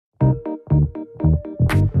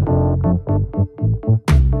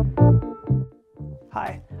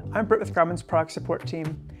I'm Britt with Garmin's product support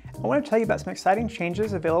team. I want to tell you about some exciting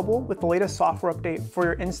changes available with the latest software update for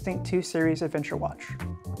your Instinct 2 series adventure watch.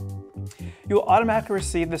 You will automatically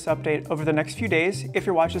receive this update over the next few days if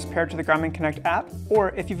your watch is paired to the Garmin Connect app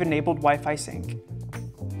or if you've enabled Wi-Fi sync.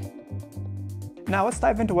 Now let's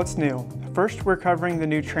dive into what's new. First, we're covering the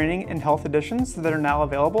new training and health editions that are now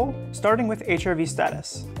available, starting with HRV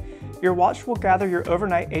status. Your watch will gather your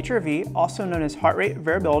overnight HRV, also known as heart rate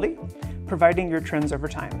variability, providing your trends over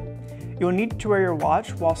time. You will need to wear your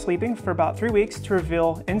watch while sleeping for about 3 weeks to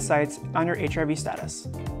reveal insights on your HRV status.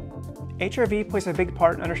 HRV plays a big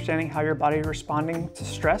part in understanding how your body is responding to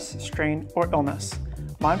stress, strain, or illness.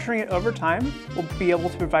 Monitoring it over time will be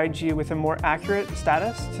able to provide you with a more accurate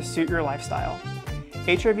status to suit your lifestyle.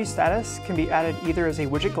 HRV status can be added either as a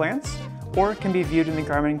widget glance or can be viewed in the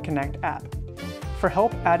Garmin Connect app. For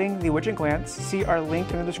help adding the widget glance, see our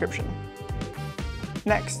link in the description.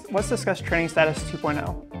 Next, let's discuss Training Status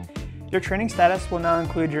 2.0. Your training status will now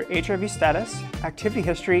include your HRV status, activity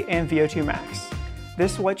history, and VO2 max.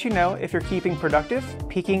 This will let you know if you're keeping productive,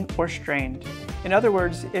 peaking, or strained. In other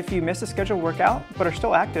words, if you miss a scheduled workout but are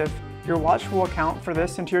still active, your watch will account for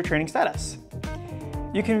this into your training status.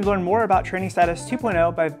 You can learn more about Training Status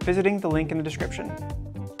 2.0 by visiting the link in the description.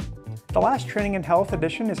 The last Training and Health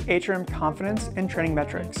edition is HRM Confidence and Training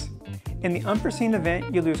Metrics. In the unforeseen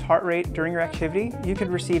event you lose heart rate during your activity, you could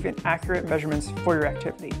receive inaccurate measurements for your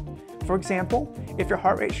activity. For example, if your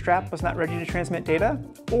heart rate strap was not ready to transmit data,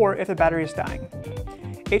 or if the battery is dying.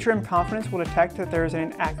 HRM Confidence will detect that there is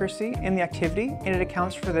an inaccuracy in the activity, and it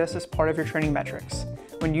accounts for this as part of your training metrics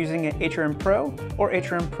when using an HRM Pro or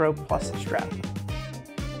HRM Pro Plus strap.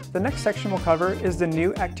 The next section we'll cover is the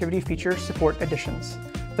new activity feature support additions.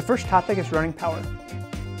 The first topic is running power.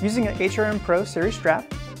 Using an HRM Pro series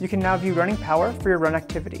strap, you can now view running power for your run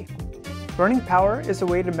activity. Running power is a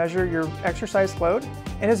way to measure your exercise load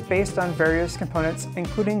and is based on various components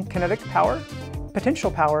including kinetic power, potential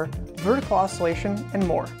power, vertical oscillation, and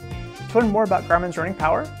more. To learn more about Garmin's running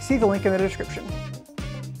power, see the link in the description.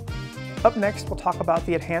 Up next, we'll talk about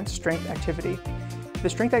the enhanced strength activity. The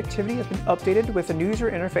strength activity has been updated with a new user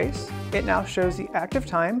interface. It now shows the active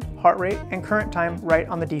time, heart rate, and current time right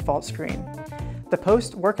on the default screen. The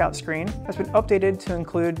post-workout screen has been updated to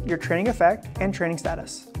include your training effect and training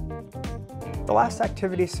status. The last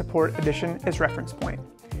activity support addition is Reference Point.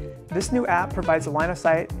 This new app provides a line of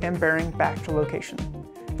sight and bearing back to location.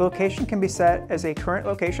 The location can be set as a current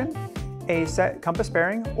location, a set compass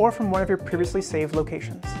bearing, or from one of your previously saved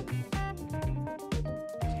locations.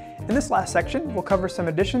 In this last section, we'll cover some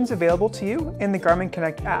additions available to you in the Garmin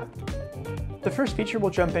Connect app. The first feature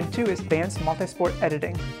we'll jump into is advanced multisport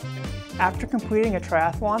editing. After completing a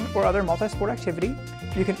triathlon or other multisport activity,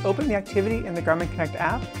 you can open the activity in the Garmin Connect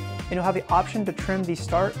app and you'll have the option to trim the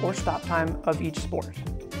start or stop time of each sport.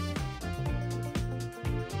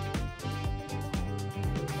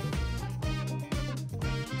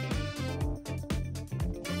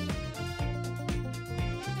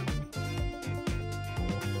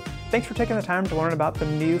 Thanks for taking the time to learn about the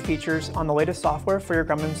new features on the latest software for your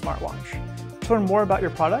Garmin smartwatch. To learn more about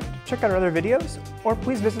your product, check out our other videos, or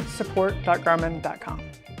please visit support.garmin.com.